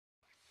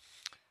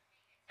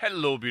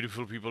Hello,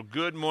 beautiful people.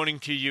 Good morning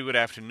to you, good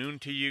afternoon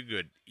to you,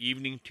 good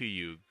evening to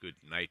you, good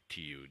night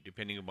to you,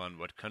 depending upon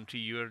what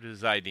country you are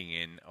residing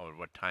in or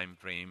what time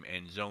frame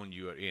and zone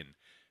you are in.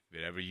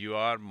 Wherever you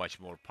are, much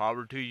more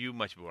power to you,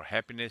 much more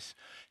happiness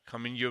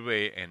coming your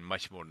way, and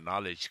much more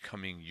knowledge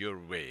coming your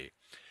way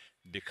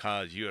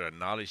because you're a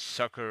knowledge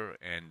sucker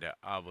and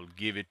I will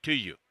give it to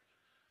you.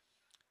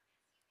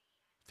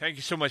 Thank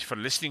you so much for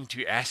listening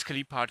to Ask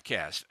Ali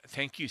Podcast.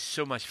 Thank you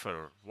so much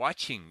for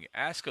watching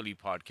Ask Ali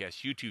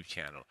Podcast YouTube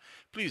channel.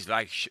 Please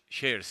like,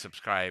 share,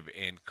 subscribe,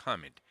 and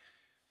comment.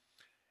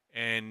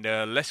 And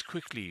let's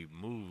quickly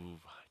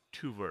move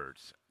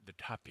towards the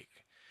topic.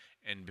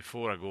 And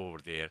before I go over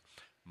there,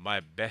 my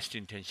best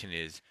intention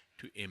is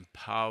to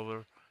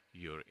empower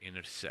your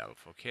inner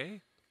self. Okay,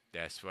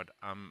 that's what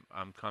I'm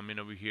coming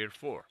over here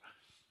for.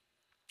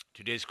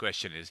 Today's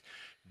question is: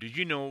 do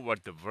you know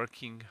what the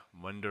working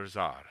wonders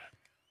are?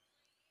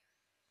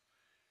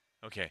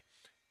 Okay,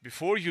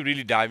 before you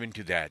really dive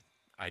into that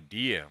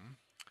idea,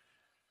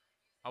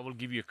 I will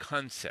give you a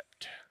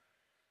concept.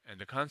 And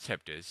the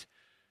concept is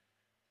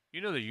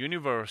the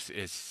universe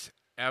is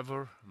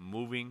ever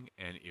moving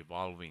and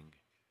evolving.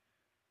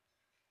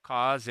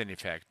 Cause and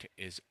effect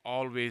is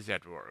always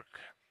at work.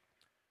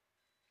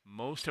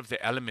 Most of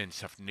the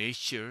elements of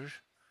nature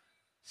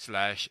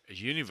slash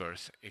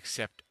universe,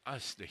 except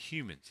us, the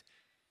humans,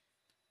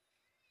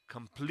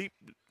 complete,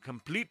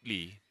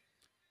 completely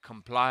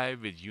comply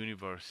with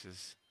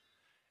universe's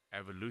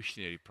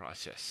evolutionary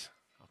process.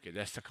 Okay,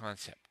 that's the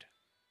concept.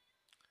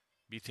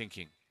 Be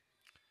thinking.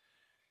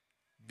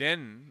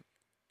 Then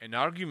an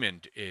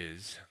argument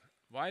is,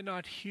 why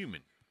not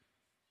human?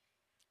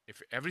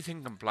 If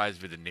everything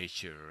complies with the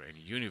nature and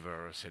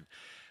universe and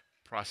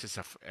process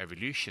of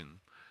evolution,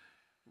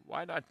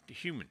 why not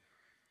human?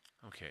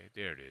 Okay,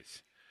 there it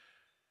is.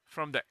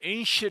 From the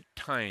ancient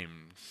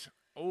times,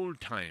 old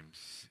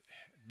times,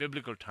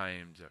 biblical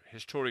times, or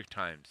historic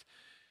times,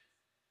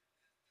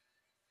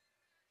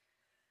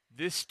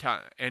 this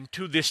time and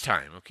to this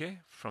time, okay,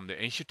 from the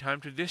ancient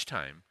time to this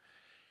time,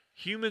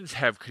 humans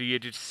have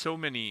created so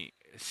many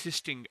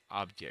assisting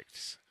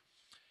objects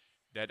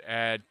that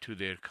add to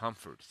their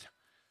comforts.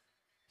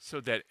 So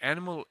that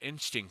animal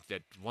instinct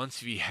that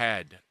once we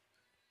had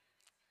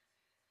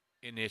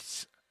in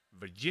its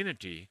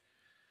virginity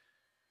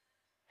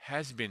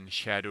has been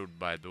shadowed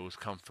by those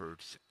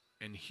comforts,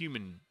 and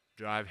human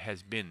drive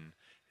has been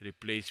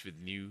replaced with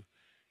new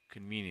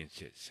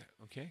conveniences.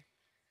 Okay?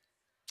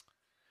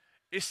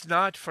 It's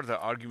not for the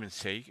argument's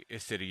sake,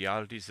 it's the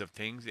realities of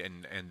things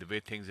and the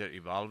way things are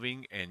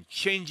evolving and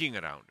changing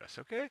around us.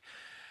 Okay?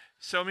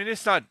 So, I mean,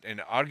 it's not an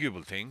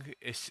arguable thing,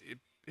 it's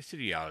a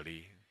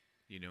reality.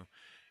 You know,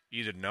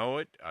 either know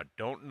it or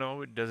don't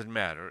know it, doesn't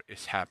matter,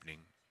 it's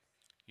happening.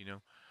 You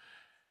know,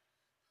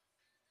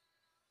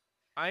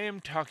 I am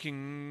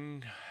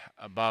talking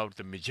about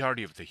the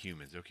majority of the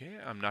humans, okay?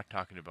 I'm not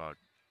talking about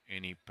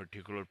any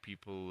particular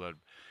people,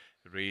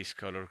 race,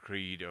 color,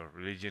 creed, or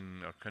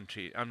religion, or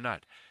country. I'm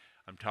not.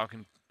 I'm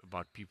talking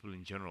about people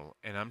in general,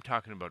 and I'm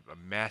talking about a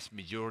mass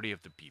majority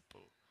of the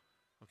people,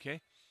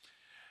 okay?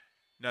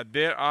 Now,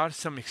 there are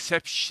some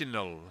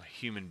exceptional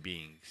human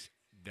beings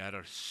that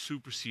are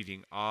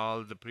superseding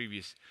all the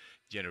previous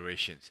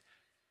generations,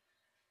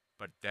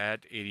 but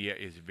that area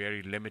is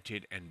very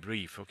limited and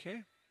brief,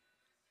 okay?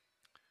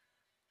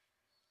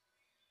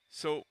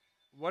 So,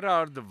 what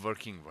are the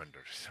working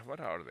wonders?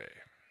 What are they?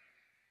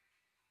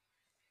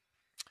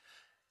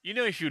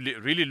 If you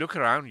really look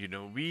around,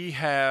 we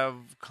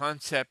have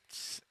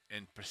concepts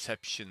and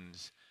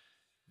perceptions.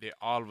 They're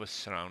always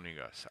surrounding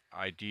us.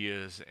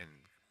 Ideas and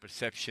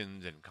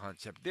perceptions and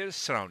concepts, they're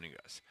surrounding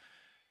us.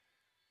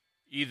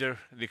 Either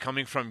they're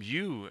coming from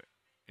you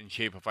in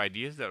shape of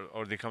ideas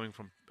or they're coming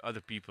from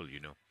other people.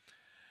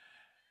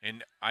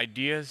 And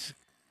ideas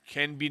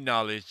can be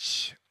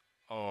knowledge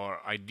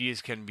or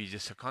ideas can be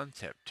just a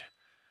concept,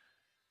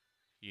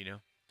 you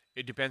know.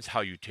 It depends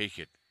how you take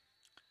it.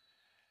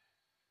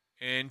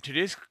 And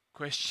today's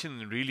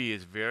question really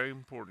is very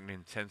important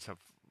in sense of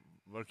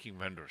working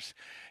wonders.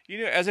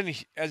 As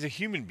a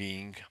human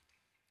being,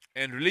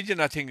 and religion,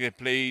 I think they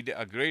played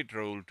a great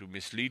role to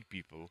mislead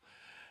people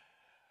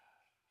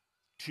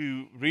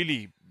to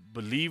really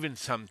believe in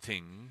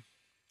something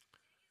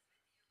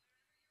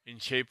in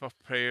shape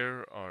of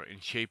prayer or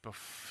in shape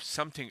of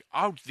something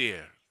out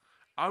there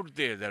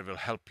that will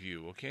help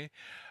you, okay?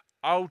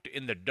 Out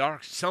in the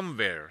dark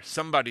somewhere,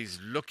 somebody's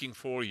looking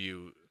for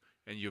you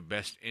and your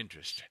best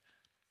interest,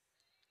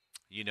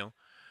 you know?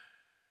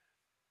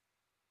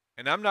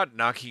 And I'm not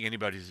knocking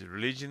anybody's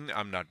religion,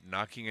 I'm not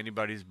knocking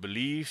anybody's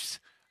beliefs.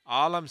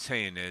 All I'm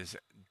saying is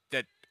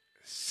that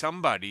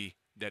somebody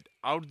that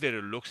out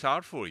there looks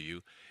out for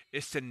you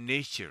is the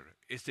nature,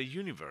 is the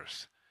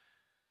universe.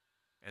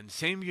 And the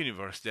same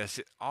universe that's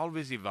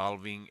always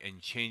evolving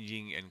and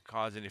changing and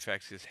cause and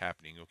effects is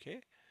happening, okay?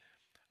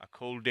 A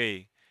cold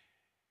day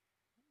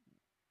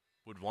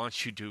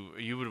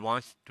you would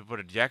want to put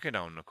a jacket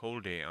on a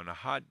cold day. On a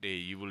hot day,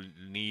 you will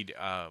need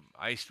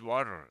iced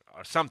water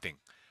or something.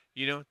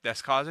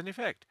 That's cause and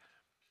effect.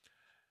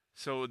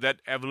 So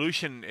that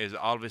evolution is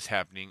always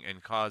happening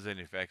and cause and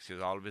effects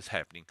is always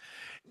happening.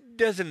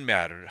 Doesn't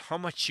matter how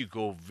much you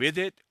go with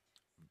it,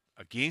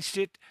 against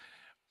it,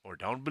 or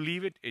don't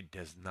believe it, it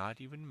does not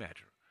even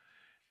matter.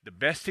 The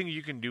best thing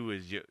you can do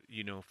is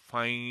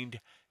find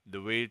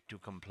the way to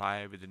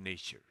comply with the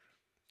nature.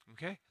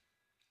 Okay?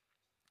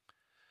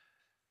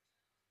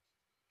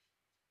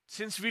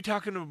 Since we're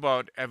talking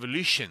about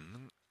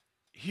evolution,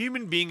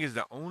 human being is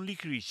the only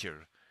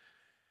creature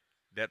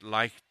that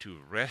like to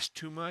rest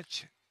too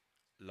much,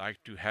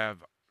 like to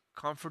have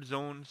comfort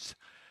zones,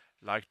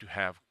 like to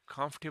have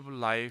comfortable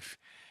life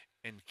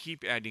and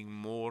keep adding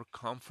more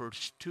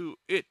comforts to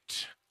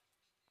it.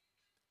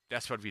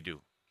 That's what we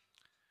do.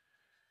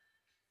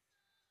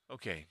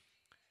 Okay.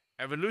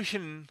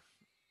 Evolution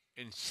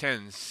in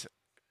sense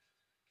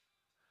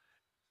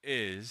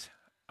is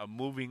a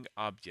moving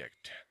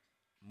object,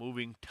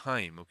 moving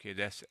time, okay?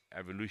 That's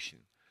evolution.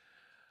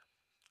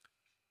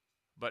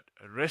 But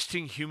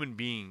resting human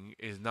being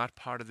is not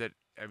part of that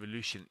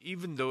evolution,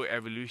 even though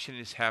evolution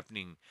is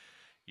happening.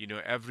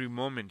 Every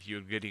moment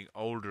you're getting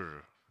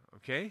older,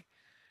 okay?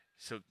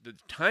 So the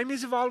time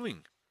is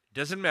evolving.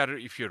 Doesn't matter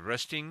if you're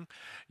resting,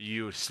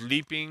 you're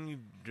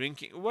sleeping,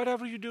 drinking,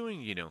 whatever you're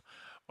doing,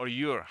 or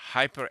you're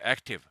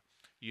hyperactive,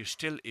 you're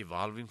still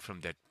evolving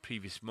from that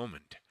previous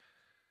moment,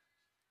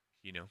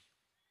 you know.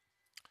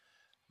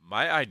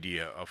 My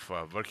idea of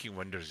working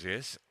wonders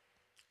is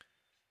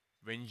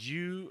when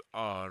you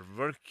are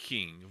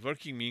working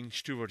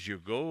means towards your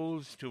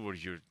goals,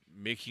 towards your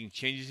making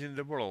changes in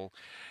the world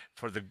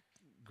for the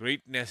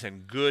greatness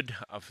and good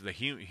of the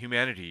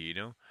humanity,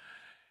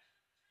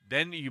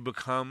 then you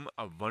become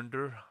a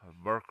wonder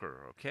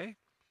worker, okay?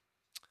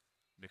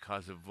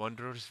 Because the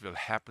wonders will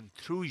happen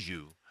through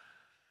you,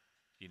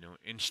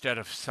 instead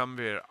of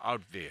somewhere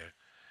out there.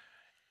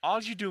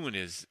 All you're doing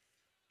is,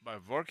 by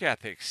work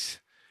ethics,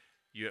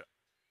 you're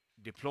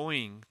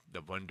deploying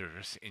the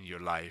wonders in your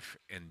life,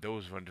 and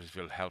those wonders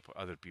will help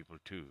other people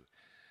too.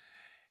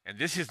 And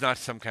this is not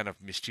some kind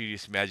of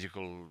mysterious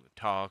magical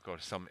talk or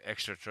some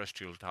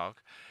extraterrestrial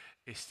talk.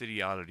 It's the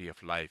reality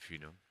of life,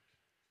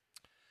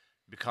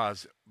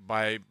 Because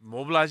by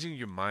mobilizing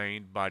your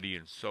mind, body,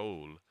 and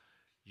soul,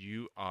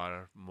 you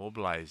are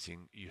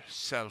mobilizing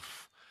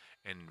yourself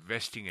and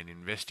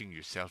investing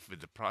yourself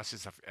with the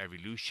process of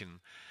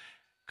evolution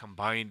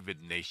combined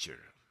with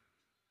nature.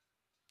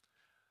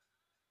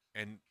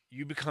 And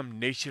you become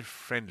nature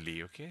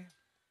friendly, okay?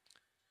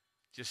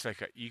 Just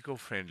like a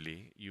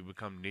eco-friendly, you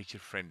become nature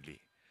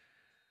friendly.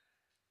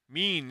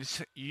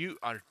 Means you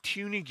are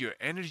tuning your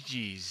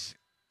energies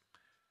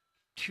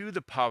to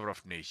the power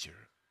of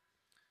nature.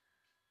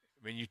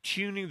 When you're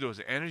tuning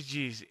those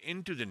energies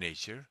into the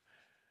nature,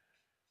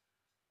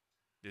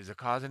 there's a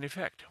cause and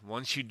effect.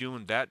 Once you're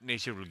doing that,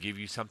 nature will give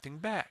you something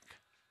back.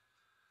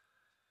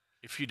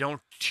 If you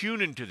don't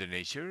tune into the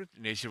nature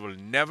will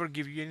never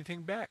give you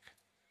anything back.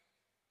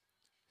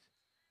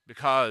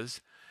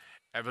 Because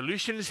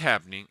evolution is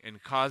happening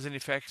and cause and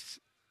effects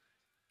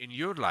in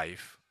your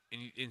life,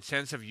 in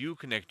sense of you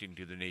connecting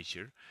to the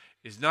nature,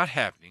 is not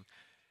happening.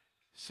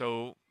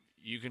 So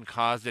you can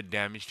cause the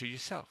damage to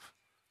yourself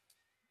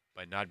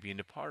by not being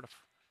a part of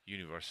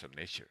universal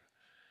nature.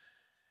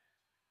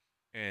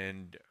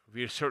 And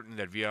we are certain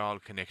that we are all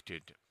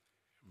connected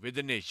with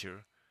the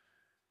nature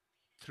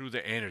through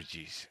the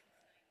energies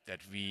that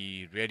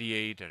we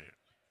radiate or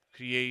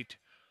create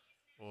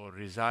or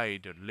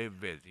reside or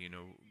live with,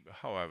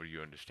 however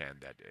you understand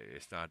that.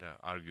 It's not an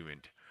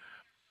argument.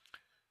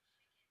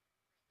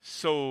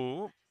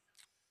 So,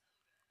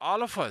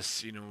 all of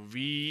us,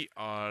 we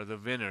are the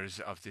winners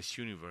of this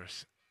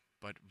universe,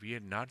 but we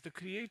are not the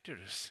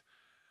creators.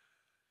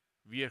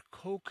 We are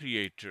co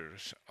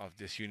creators of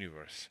this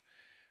universe.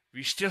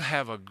 We still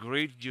have a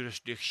great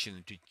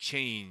jurisdiction to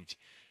change,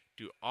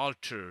 to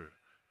alter,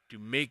 to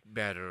make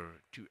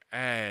better, to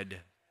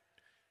add,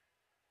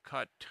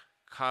 cut,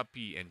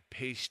 copy, and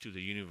paste to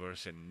the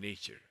universe and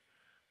nature.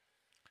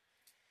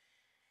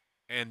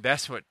 And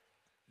that's what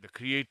the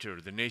creator,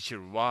 the nature,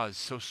 was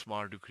so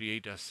smart to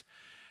create us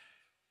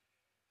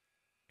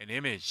an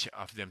image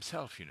of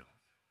themselves,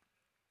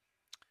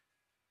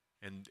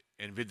 And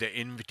with the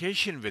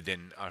invitation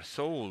within our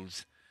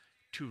souls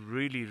to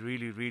really,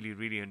 really, really,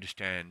 really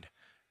understand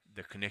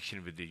the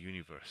connection with the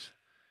universe.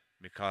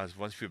 Because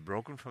once we're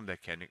broken from that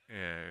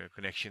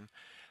connection,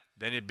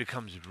 then it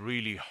becomes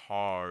really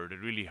hard,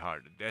 really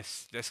hard.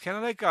 That's kind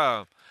of like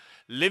a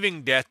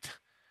living death,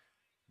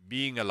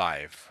 being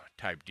alive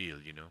type deal.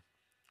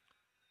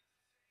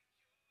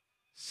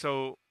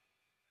 So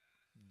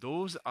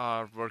those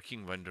are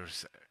working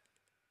wonders.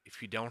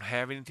 If you don't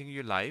have anything in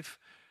your life,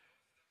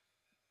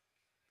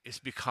 it's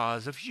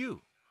because of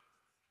you.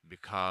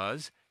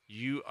 Because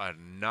you are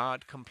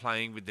not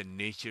complying with the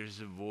nature's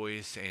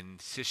voice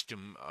and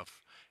system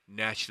of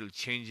natural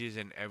changes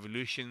and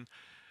evolution,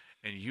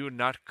 and you're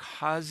not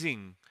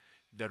causing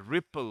the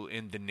ripple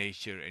in the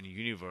nature and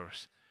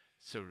universe,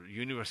 so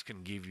universe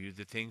can give you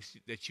the things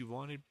that you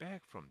wanted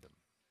back from them.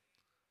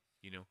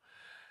 you know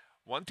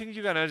One thing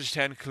you gotta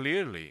understand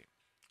clearly: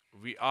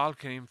 we all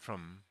came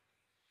from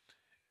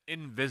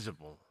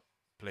invisible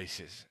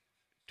places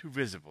to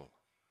visible,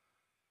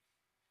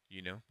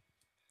 you know.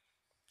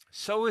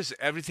 So is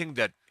everything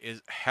that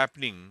is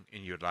happening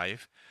in your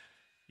life.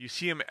 You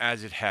see them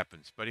as it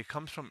happens, but it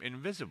comes from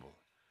invisible.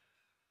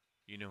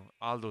 You know,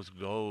 all those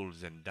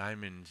golds and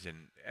diamonds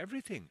and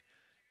everything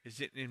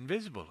is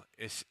invisible.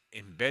 It's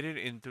embedded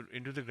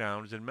into the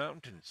grounds and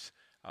mountains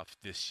of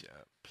this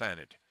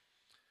planet.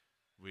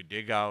 We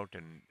dig out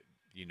and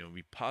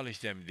we polish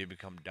them. They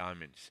become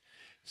diamonds.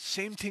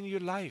 Same thing in your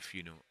life.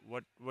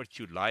 What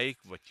you like,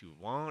 what you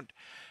want,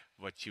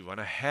 what you want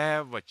to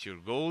have, what your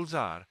goals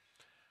are.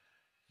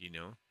 You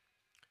know,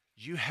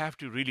 you have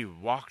to really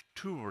walk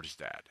towards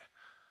that.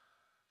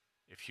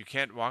 If you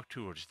can't walk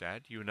towards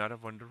that, you're not a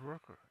wonder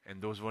worker.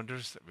 And those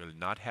wonders will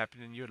not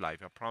happen in your life.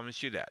 I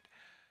promise you that.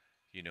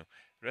 You know,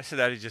 the rest of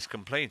that is just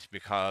complaints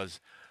because,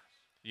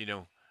 you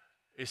know,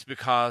 it's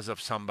because of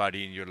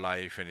somebody in your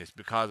life and it's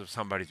because of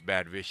somebody's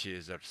bad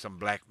wishes or some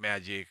black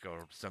magic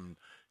or some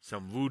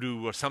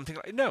voodoo or something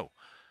like. No,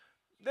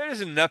 there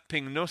is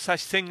nothing, no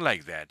such thing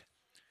like that.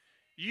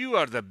 You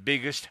are the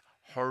biggest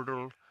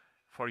hurdle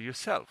for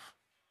yourself.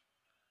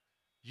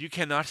 You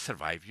cannot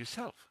survive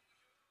yourself.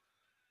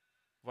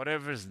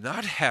 Whatever is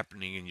not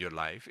happening in your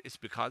life is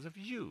because of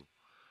you.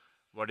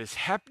 What is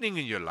happening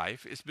in your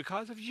life is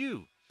because of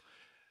you.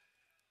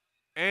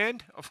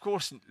 And of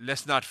course,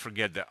 let's not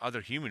forget the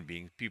other human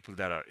beings, people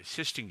that are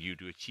assisting you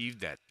to achieve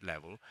that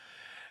level.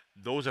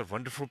 Those are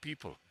wonderful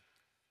people.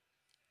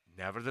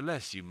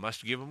 Nevertheless, you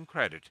must give them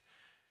credit.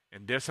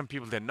 And there's some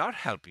people that are not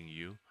helping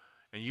you,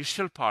 and you're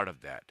still part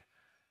of that.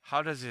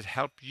 How does it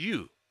help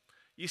you?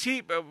 You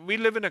see, we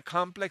live in a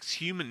complex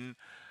human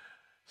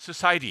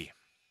society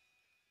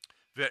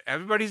where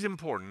everybody's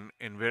important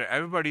and where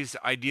everybody's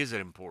ideas are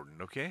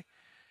important, okay?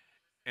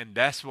 And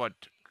that's what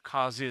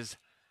causes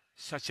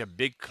such a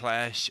big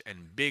clash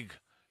and big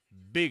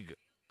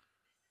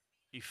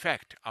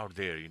effect out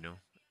there,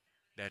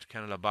 that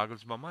kind of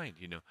boggles my mind.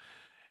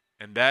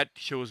 And that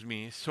shows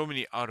me so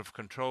many out of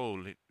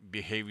control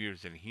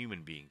behaviors in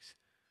human beings,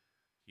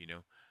 you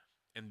know.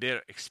 And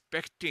they're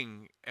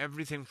expecting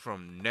everything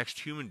from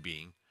next human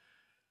being,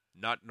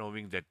 not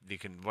knowing that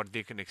what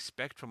they can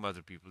expect from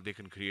other people, they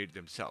can create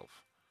themselves.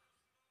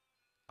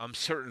 I'm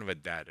certain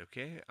with that,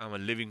 okay? I'm a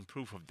living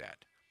proof of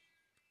that.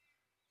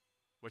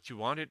 What you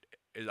wanted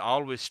it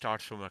always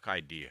starts from an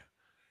idea,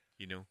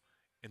 you know.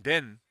 And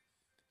then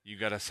you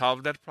got to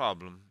solve that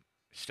problem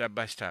step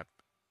by step,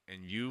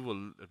 and you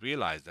will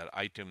realize that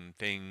item,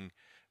 thing,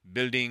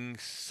 building,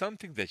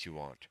 something that you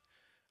want,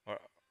 or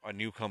a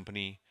new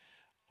company,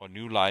 or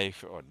new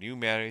life, or new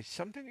marriage,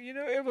 something,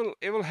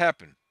 it will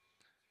happen.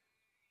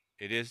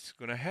 It is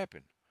going to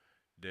happen.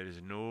 There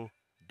is no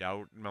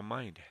doubt in my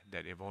mind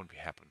that it won't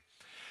happen.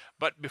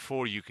 But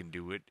before you can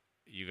do it,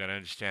 you got to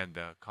understand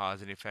the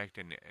cause and effect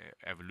and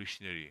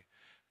evolutionary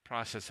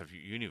process of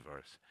your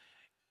universe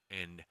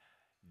and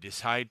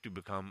decide to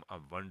become a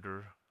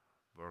wonder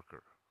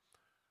worker.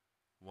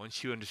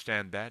 Once you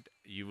understand that,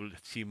 you will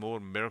see more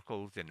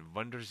miracles and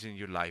wonders in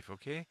your life,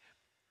 okay?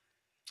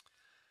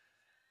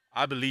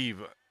 I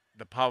believe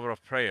the power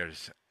of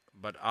prayers,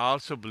 but I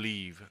also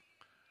believe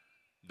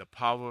the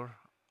power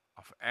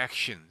of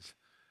actions.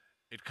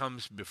 It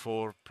comes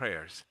before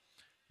prayers.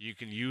 You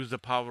can use the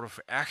power of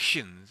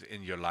actions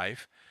in your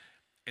life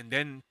and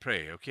then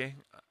pray, okay?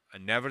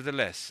 And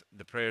nevertheless,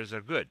 the prayers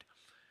are good.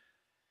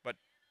 But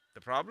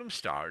the problem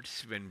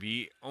starts when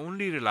we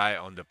only rely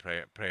on the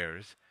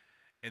prayers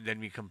and then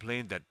we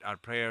complain that our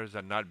prayers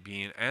are not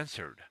being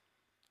answered.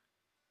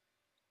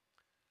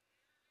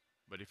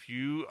 But if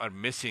you are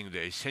missing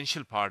the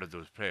essential part of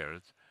those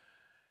prayers,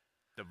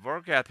 the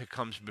work ethic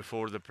comes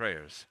before the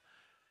prayers.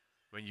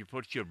 When you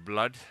put your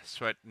blood,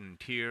 sweat, and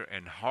tear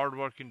and hard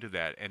work into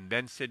that, and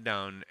then sit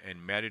down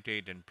and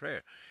meditate and pray,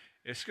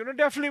 it's going to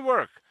definitely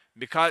work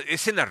because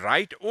it's in the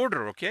right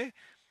order, okay?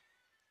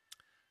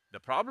 The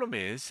problem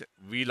is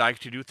we like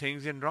to do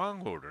things in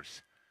wrong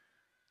orders.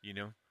 You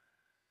know,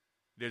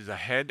 there's a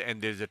head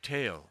and there's a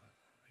tail.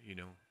 You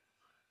know,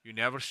 you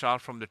never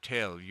start from the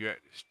tail. You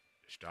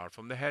start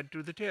from the head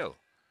to the tail.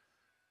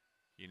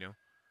 You know,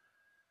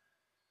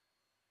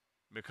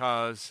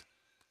 because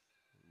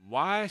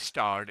why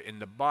start in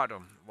the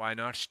bottom? Why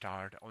not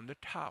start on the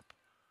top?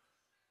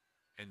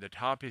 And the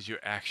top is your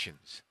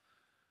actions.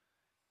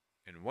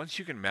 And once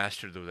you can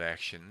master those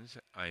actions,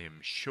 I am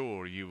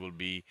sure you will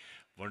be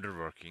wonder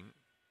working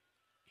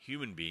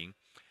human being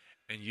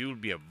and you will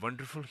be a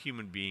wonderful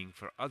human being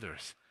for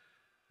others.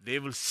 They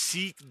will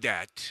seek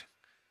that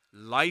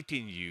light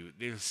in you,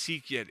 they'll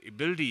seek that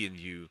ability in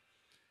you,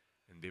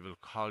 and they will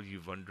call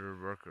you wonder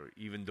worker,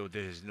 even though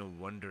there is no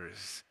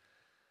wonders.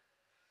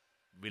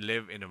 We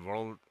live in a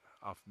world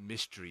of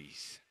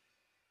mysteries.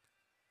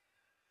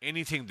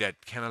 Anything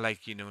that kind of like,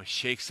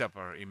 shakes up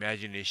our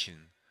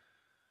imagination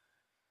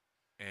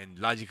and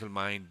logical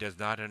mind does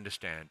not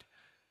understand,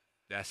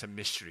 that's a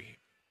mystery.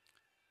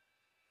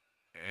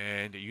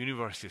 And the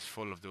universe is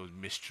full of those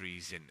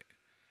mysteries and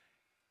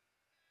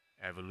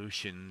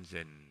evolutions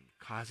and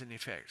cause and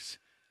effects.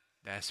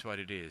 That's what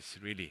it is,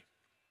 really.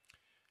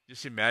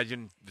 Just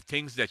imagine the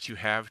things that you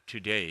have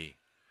today.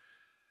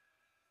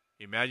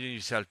 Imagine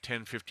yourself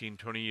 10, 15,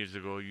 20 years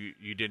ago,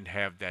 you didn't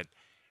have that,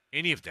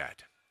 any of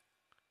that.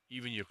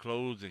 Even your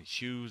clothes and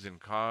shoes and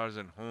cars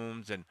and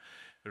homes and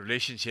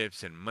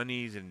relationships and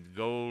monies and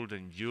gold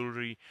and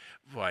jewelry,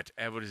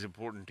 whatever is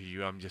important to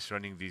you. I'm just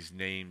running these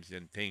names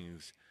and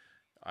things,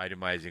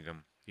 itemizing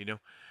them.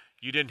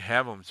 You didn't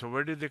have them, so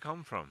where did they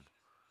come from?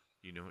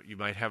 You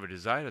might have a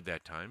desire at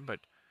that time, but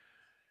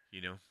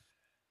you know.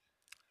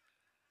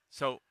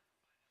 So,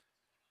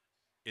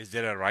 is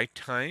there a right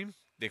time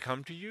they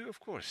come to you? Of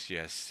course,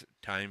 yes.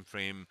 Time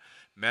frame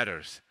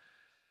matters,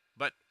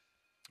 but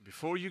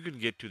before you can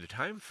get to the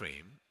time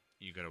frame,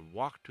 you got to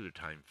walk to the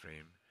time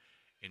frame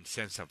in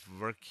sense of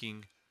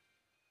working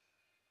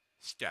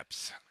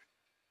steps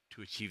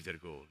to achieve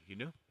that goal.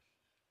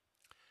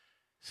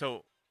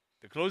 So,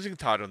 the closing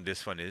thought on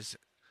this one is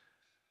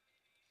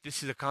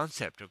this is a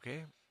concept,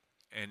 okay?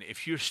 And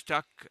if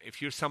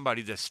you're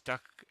somebody that's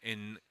stuck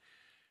in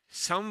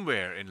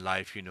somewhere in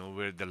life,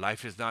 where the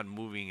life is not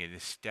moving and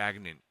is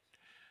stagnant,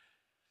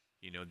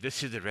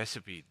 this is the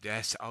recipe.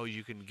 That's how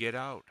you can get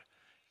out.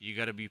 You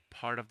got to be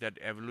part of that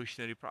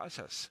evolutionary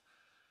process.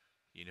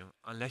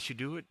 Unless you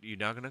do it, you're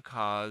not going to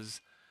cause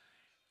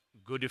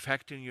good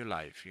effect in your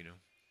life,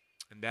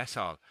 and that's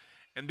all.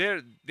 And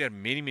there are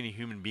many, many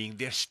human beings,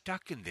 they're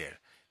stuck in there.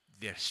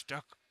 They're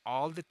stuck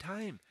all the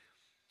time,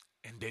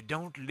 and they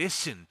don't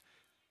listen,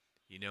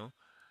 you know.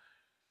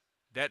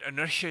 That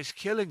inertia is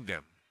killing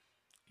them,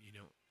 you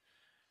know.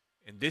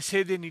 And they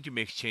say they need to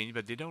make change,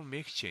 but they don't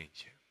make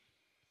change.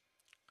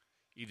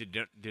 Either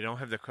they don't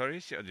have the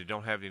courage, or they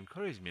don't have the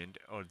encouragement,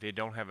 or they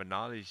don't have a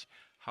knowledge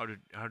how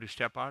to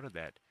step out of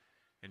that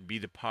and be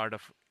the part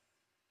of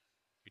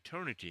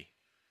eternity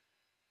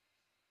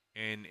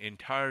and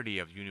entirety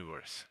of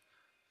universe.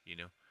 You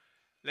know,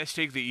 let's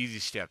take the easy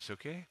steps,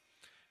 okay?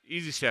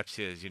 Easy steps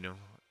is,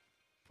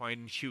 point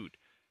and shoot,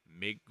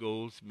 make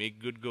goals, make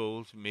good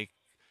goals, make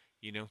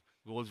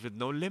goals with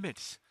no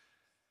limits,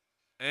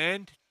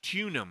 and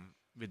tune them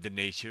with the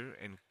nature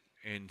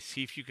and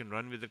see if you can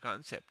run with the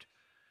concept,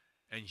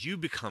 and you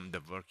become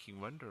the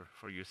working wonder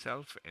for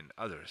yourself and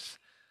others.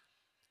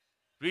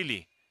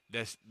 Really,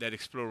 that's that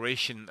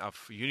exploration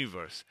of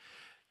universe.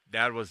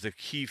 That was the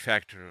key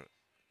factor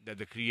that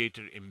the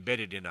creator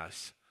embedded in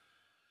us.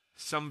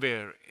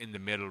 Somewhere in the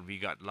middle we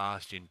got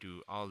lost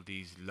into all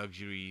these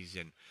luxuries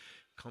and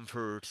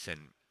comforts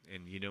and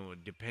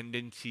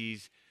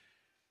dependencies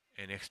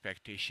and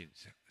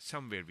expectations.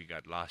 Somewhere we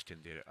got lost in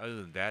there.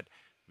 Other than that,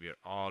 we are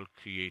all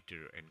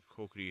creator and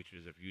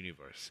co-creators of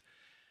universe.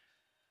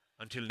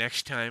 Until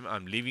next time,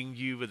 I'm leaving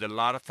you with a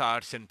lot of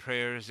thoughts and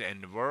prayers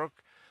and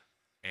work.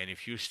 And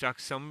if you're stuck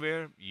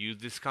somewhere, use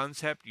this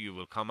concept, you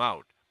will come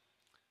out.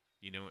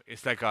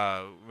 It's like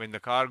when the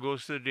car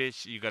goes to the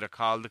ditch, you got to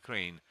call the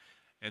crane.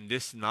 And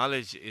this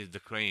knowledge is the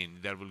crane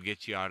that will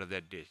get you out of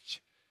that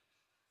ditch.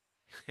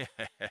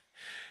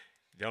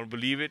 Don't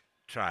believe it?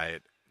 Try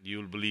it.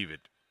 You'll believe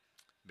it.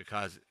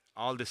 Because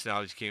all this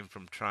knowledge came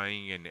from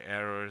trying and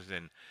errors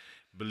and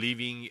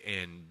believing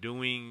and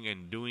doing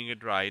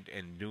it right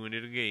and doing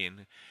it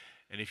again.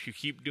 And if you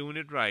keep doing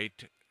it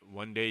right,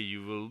 one day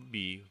you will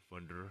be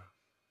wonder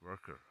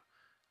worker.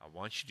 I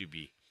want you to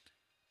be.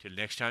 Till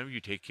next time, you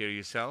take care of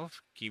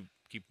yourself. Keep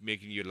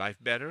making your life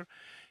better.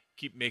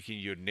 Keep making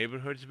your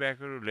neighborhoods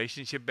better,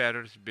 relationship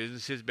better,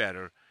 businesses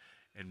better,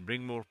 and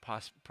bring more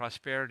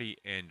prosperity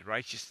and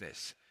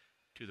righteousness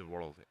to the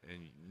world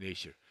and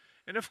nature.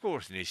 And of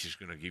course, nature's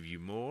going to give you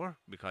more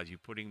because you're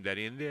putting that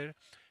in there.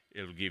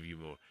 It'll give you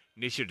more.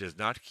 Nature does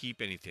not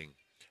keep anything.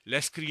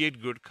 Let's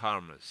create good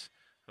karmas.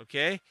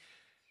 Okay?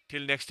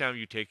 Till next time,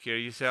 you take care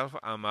of yourself.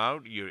 I'm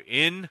out. You're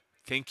in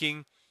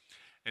thinking.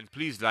 And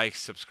please like,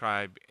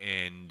 subscribe,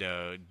 and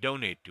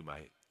donate to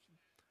my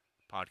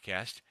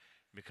podcast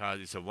because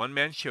it's a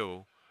one-man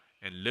show,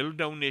 and little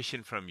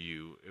donation from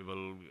you, it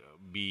will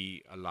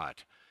be a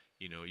lot.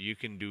 You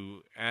can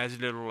do as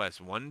little as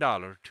 $1,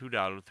 $2,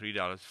 $3,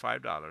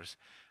 $5.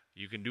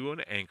 You can do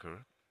on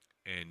Anchor,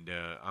 and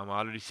I'm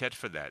already set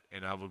for that,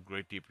 and I will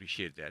greatly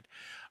appreciate that.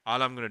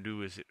 All I'm going to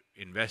do is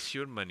invest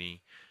your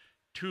money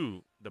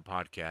to the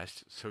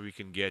podcast so we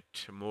can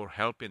get more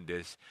help in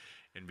this,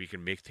 and we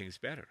can make things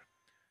better.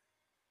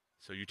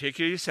 So you take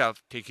care of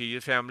yourself, take care of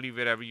your family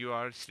wherever you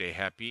are, stay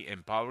happy,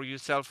 empower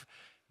yourself,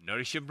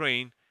 nourish your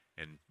brain,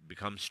 and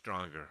become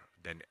stronger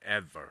than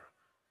ever.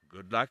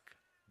 Good luck,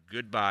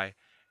 goodbye,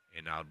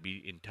 and I'll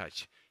be in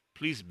touch.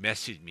 Please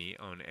message me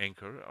on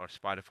Anchor or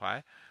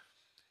Spotify,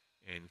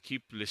 and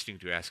keep listening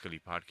to Ask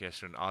Ali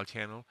Podcast on all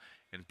channel,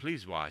 and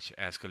please watch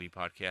Ask Ali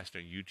Podcast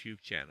on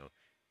YouTube channel.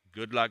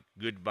 Good luck,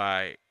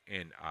 goodbye,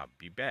 and I'll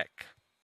be back.